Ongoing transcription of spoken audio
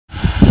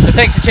So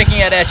thanks for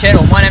checking out our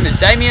channel. My name is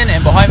Damien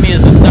and behind me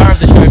is the star of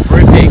the show,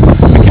 Brupeg.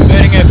 We're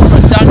converting her from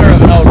a dunger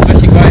of an old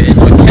fishing boat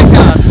into a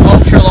kick-ass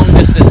ultra long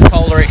distance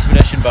polar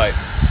expedition boat.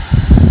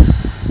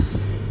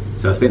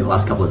 So I spent the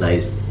last couple of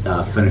days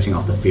finishing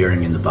off the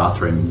fairing in the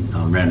bathroom,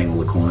 rounding all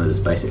the corners,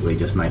 basically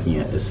just making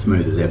it as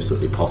smooth as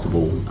absolutely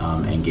possible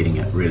and getting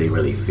it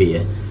really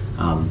fair.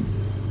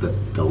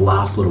 The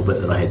last little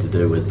bit that I had to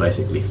do was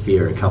basically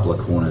fair a couple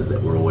of corners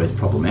that were always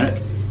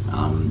problematic.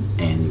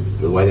 And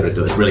the way that I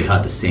do it, it's really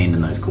hard to sand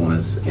in those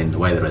corners, and the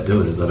way that I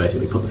do it is I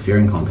basically put the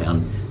fairing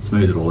compound,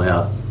 smooth it all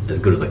out as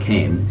good as I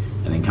can,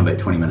 and then come back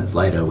 20 minutes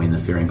later when the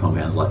fairing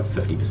compound is like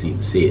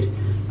 50% set,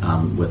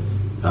 with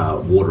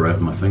water over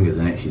my fingers,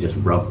 and actually just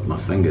rub my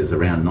fingers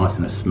around nice,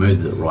 and it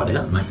smooths it right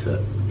out. It makes it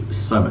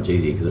so much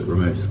easier because it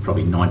removes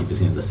probably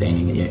 90% of the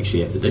sanding that you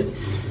actually have to do.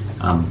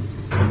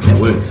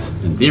 It works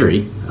in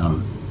theory.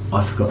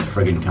 I forgot to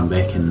friggin' come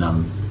back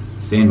and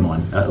sand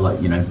mine,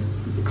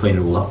 clean it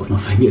all up with my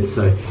fingers,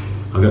 so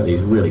I've got these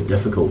really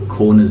difficult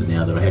corners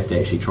now that I have to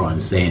actually try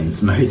and sand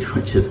smooth,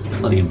 which is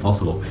bloody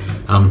impossible.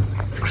 I'll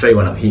show you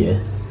one up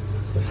here.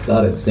 I've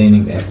started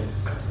sanding that.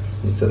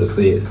 You sort of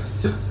see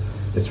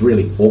it's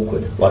really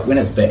awkward. Like when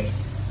it's back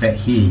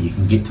here, you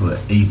can get to it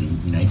easy.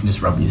 You know, you can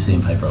just rub your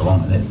sandpaper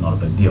along and that's not a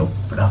big deal.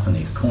 But up in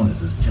these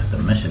corners is just a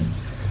mission.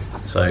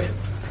 So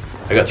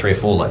I've got 3 or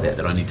 4 like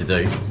that I need to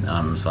do.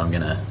 So I'm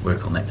going to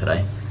work on that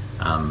today.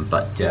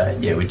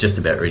 Yeah, we're just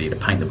about ready to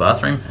paint the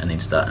bathroom and then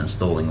start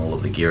installing all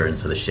of the gear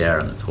into the shower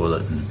and the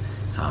toilet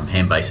and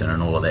hand basin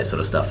and all of that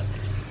sort of stuff.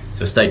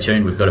 So stay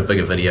tuned, we've got a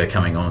bigger video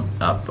coming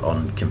up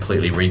on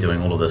completely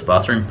redoing all of this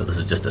bathroom, but this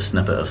is just a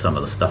snippet of some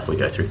of the stuff we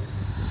go through.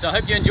 So I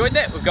hope you enjoyed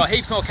that. We've got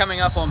heaps more coming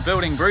up on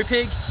building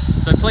Brupeg,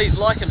 so please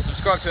like and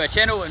subscribe to our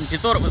channel, and if you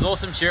thought it was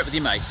awesome, share it with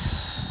your mates.